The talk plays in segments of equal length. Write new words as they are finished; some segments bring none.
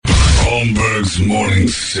Holmberg's Morning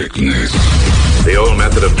Sickness. The old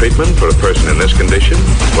method of treatment for a person in this condition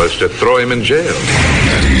was to throw him in jail.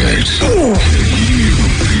 98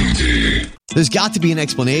 KUPD. There's got to be an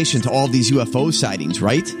explanation to all these UFO sightings,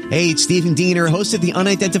 right? Hey, it's Stephen Diener, host of the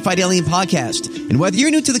Unidentified Alien Podcast. And whether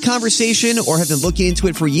you're new to the conversation or have been looking into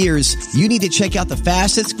it for years, you need to check out the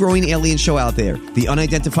fastest growing alien show out there, the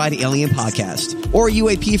Unidentified Alien Podcast, or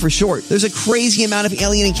UAP for short. There's a crazy amount of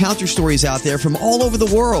alien encounter stories out there from all over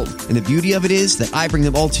the world. And the beauty of it is that I bring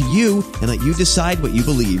them all to you and let you decide what you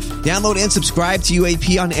believe. Download and subscribe to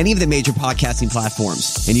UAP on any of the major podcasting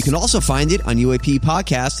platforms. And you can also find it on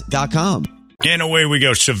UAPpodcast.com. And away we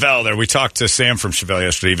go. Chevelle there. We talked to Sam from Chevelle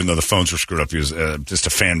yesterday, even though the phones were screwed up. He was just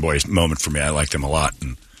a fanboy moment for me. I liked him a lot.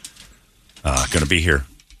 And going to be here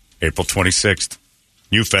April 26th.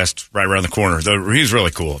 U-Fest right around the corner. He's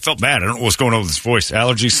really cool. I felt bad. I don't know what's going on with his voice.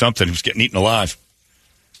 Allergies, something. He was getting eaten alive.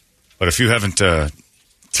 But if you haven't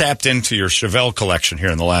tapped into your Chevelle collection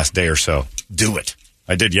here in the last day or so, do it.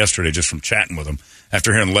 I did yesterday just from chatting with him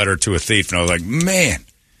after hearing Letter to a Thief. And I was like, man,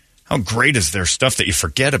 how great is their stuff that you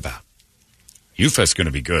forget about? U-Fest's going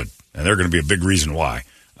to be good, and they're going to be a big reason why.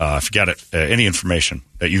 If you got it, any information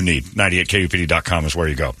that you need, 98kupd.com is where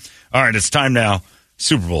you go. All right, it's time now.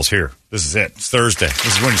 Super Bowl's here. This is it. It's Thursday.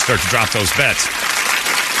 This is when you start to drop those bets.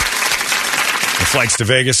 The flights to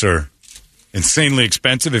Vegas are insanely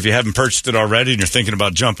expensive. If you haven't purchased it already and you're thinking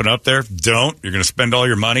about jumping up there, don't. You're going to spend all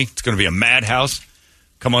your money. It's going to be a madhouse.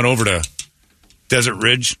 Come on over to Desert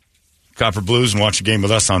Ridge, Copper Blues, and watch a game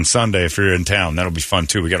with us on Sunday if you're in town. That'll be fun,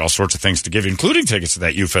 too. We got all sorts of things to give you, including tickets to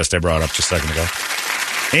that U-Fest I brought up just a second ago.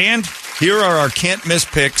 And here are our can't-miss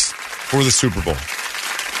picks for the Super Bowl.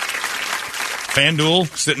 FanDuel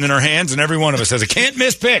sitting in our hands, and every one of us has a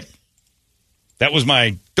can't-miss pick. That was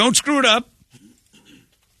my don't screw it up.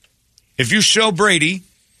 If you show Brady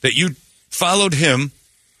that you followed him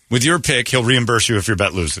with your pick, he'll reimburse you if your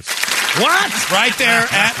bet loses. What? Right there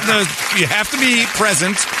you have to be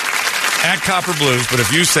present at Copper Blues, but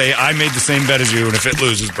if you say, I made the same bet as you, and if it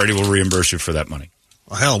loses, Brady will reimburse you for that money.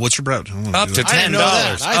 Well, hell, what's your bet? Up to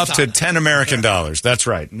 $10. Up to 10 American dollars. That's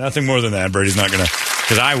right. Nothing more than that. Brady's not going to,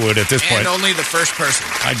 because I would at this point. And only the first person.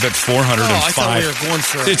 I'd bet 405. Oh, I thought we were going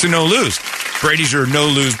for It's a no-lose. Brady's your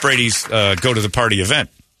no-lose. Brady's go-to-the-party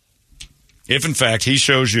event. If, in fact, he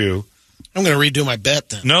shows you. I'm going to redo my bet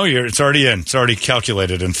then. No, it's already in. It's already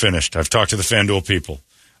calculated and finished. I've talked to the FanDuel people.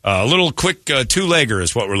 A little quick two-legger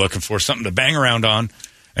is what we're looking for. Something to bang around on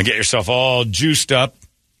and get yourself all juiced up.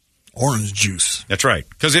 Orange juice. That's right.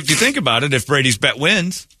 Because if you think about it, if Brady's bet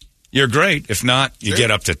wins, you're great. If not, you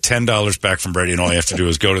get up to $10 back from Brady, and all you have to do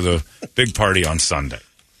is go to the big party on Sunday.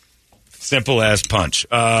 Simple as punch.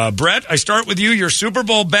 Brett, I start with you. Your Super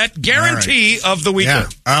Bowl bet guarantee of the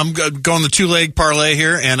weekend. Yeah. I'm going the two-leg parlay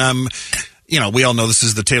here, and we all know this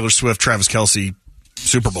is the Taylor Swift, Travis Kelce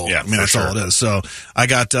Super Bowl. Yeah, that's all it is. So I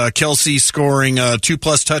got Kelce scoring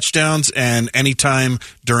 2+ touchdowns and anytime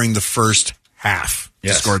during the first half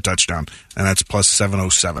to score a touchdown, and that's plus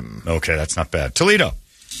 707. Okay, that's not bad. Toledo. All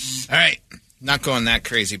right. Not going that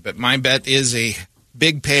crazy, but my bet is a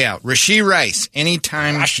big payout. Rashee Rice,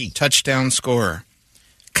 anytime touchdown scorer.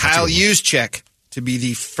 Kyle Juszczyk to be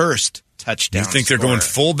the first touchdown You think they're going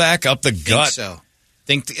fullback up the gut? I think so.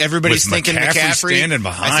 Think everybody's thinking McCaffrey. Standing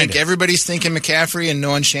behind I think everybody's thinking McCaffrey, and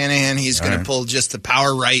knowing Shanahan, he's going to pull just the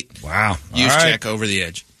power right. Wow. Juszczyk over the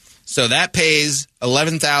edge. So that pays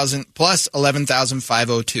 $11,000 plus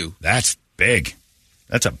 $11,502. That's big.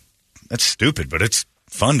 That's stupid, but it's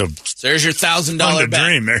fun to. So there's your $1,000 bet.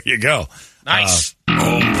 Dream. There you go. Nice.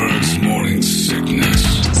 Holmberg's Morning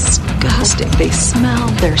Sickness. Disgusting. They smell.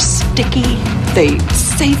 They're sticky. They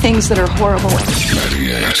say things that are horrible.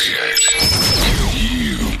 98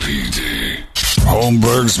 KUPD.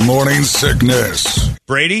 Holmberg's Morning Sickness.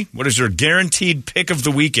 Brady, what is your guaranteed pick of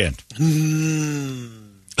the weekend?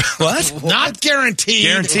 What? Not guaranteed.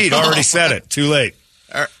 Guaranteed. Already said it. Too late.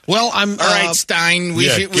 Well, I'm all right, Stein. We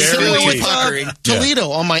should go with Toledo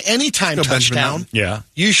on my anytime touchdown. Yeah.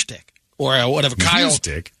 Juszczyk. Or whatever. Kyle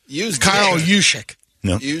Juszczyk.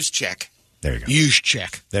 No. Juszczyk. There you go.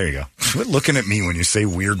 Juszczyk. There you go. Quit looking at me when you say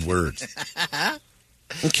weird words.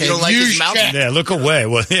 Okay. You don't like his mouth? Yeah, look away.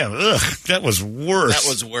 Well, yeah, that was worse. That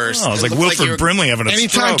was worse. Oh, it was like Wilford Brimley having a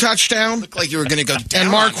anytime stroke. touchdown. Looked like you were going to go down.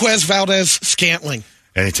 And Marquez Valdez-Scantling.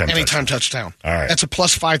 Anytime touchdown. All right. That's a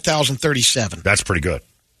plus 5,037. That's pretty good.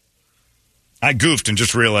 I goofed and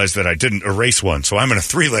just realized that I didn't erase one, so I'm in a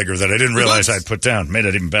three-legger that I didn't realize I'd put down. Made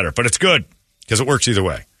it even better. But it's good, because it works either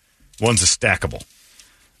way. One's a stackable.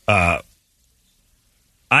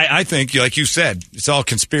 I think, like you said, it's all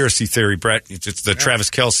conspiracy theory, Brett. It's the Travis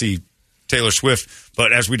Kelce, Taylor Swift.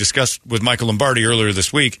 But as we discussed with Michael Lombardi earlier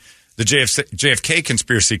this week, the JFK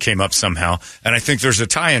conspiracy came up somehow, and I think there's a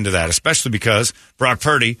tie into that, especially because Brock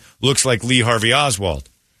Purdy looks like Lee Harvey Oswald.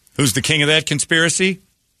 Who's the king of that conspiracy?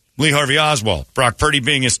 Lee Harvey Oswald. Brock Purdy,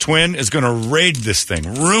 being his twin, is going to raid this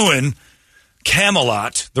thing, ruin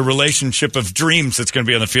Camelot, the relationship of dreams that's going to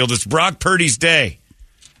be on the field. It's Brock Purdy's day,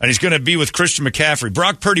 and he's going to be with Christian McCaffrey.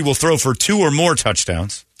 Brock Purdy will throw for 2 or more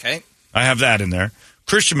touchdowns. Okay. I have that in there.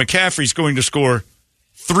 Christian McCaffrey's going to score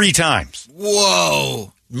 3 times.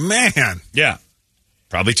 Whoa. Man. Yeah.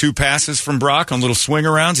 Probably 2 passes from Brock on little swing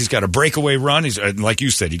arounds. He's got a breakaway run. He's like you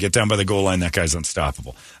said, you get down by the goal line, that guy's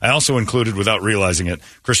unstoppable. I also included, without realizing it,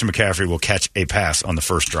 Christian McCaffrey will catch a pass on the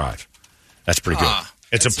first drive. That's pretty good.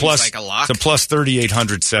 It's a plus. Like a lock. It's a plus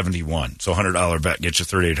 3,871. So $100 bet gets you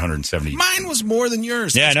 3,870. Mine was more than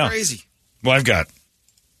yours. Yeah, That's I know. Crazy. Well, I've got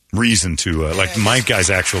reason to my guy's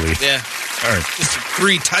actually. Yeah. All right. Just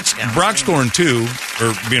 3 touchdowns. Brock scoring 2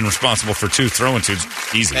 or being responsible for 2, throwing 2 is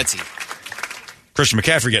easy. That's easy. Christian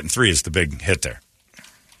McCaffrey getting 3 is the big hit there.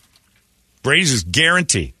 Brady's is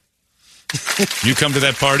guarantee. You come to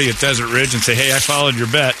that party at Desert Ridge and say, "Hey, I followed your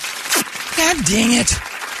bet." God dang it.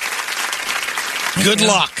 Good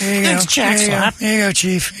luck. Thanks, Jack Slap. Here you go,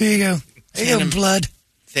 Chief. Here you go. Here you go, blood.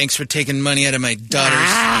 Thanks for taking money out of my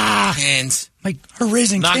daughter's hands. Her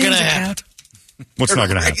raising Not Cane's gonna account. happen. What's not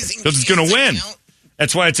going to happen? Because it's going to win.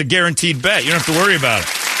 That's why it's a guaranteed bet. You don't have to worry about it.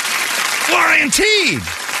 Guaranteed.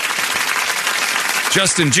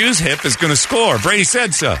 Justin Jew's hip is going to score. Brady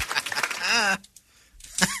said so.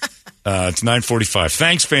 It's 9:45.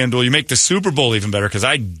 Thanks, FanDuel. You make the Super Bowl even better because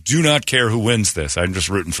I do not care who wins this. I'm just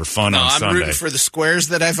rooting for fun on Sunday. I'm rooting for the squares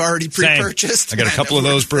that I've already pre-purchased. Same. I got a couple of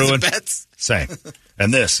those brewing. Bets. Same.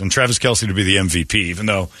 And this, and Travis Kelce to be the MVP, even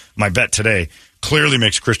though my bet today clearly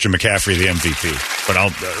makes Christian McCaffrey the MVP.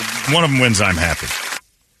 But one of them wins, I'm happy.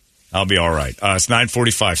 I'll be all right. It's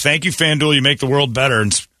 9:45. Thank you, FanDuel. You make the world better.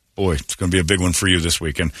 And boy, it's going to be a big one for you this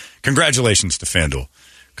weekend. Congratulations to FanDuel.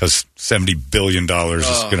 Because $70 billion is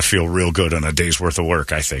going to feel real good on a day's worth of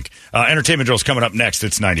work, I think. Entertainment Drill's coming up next.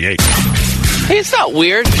 It's 98. Hey, it's not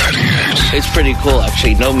weird. It's pretty cool,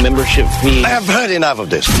 actually. No membership fee. I have heard enough of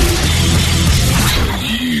this.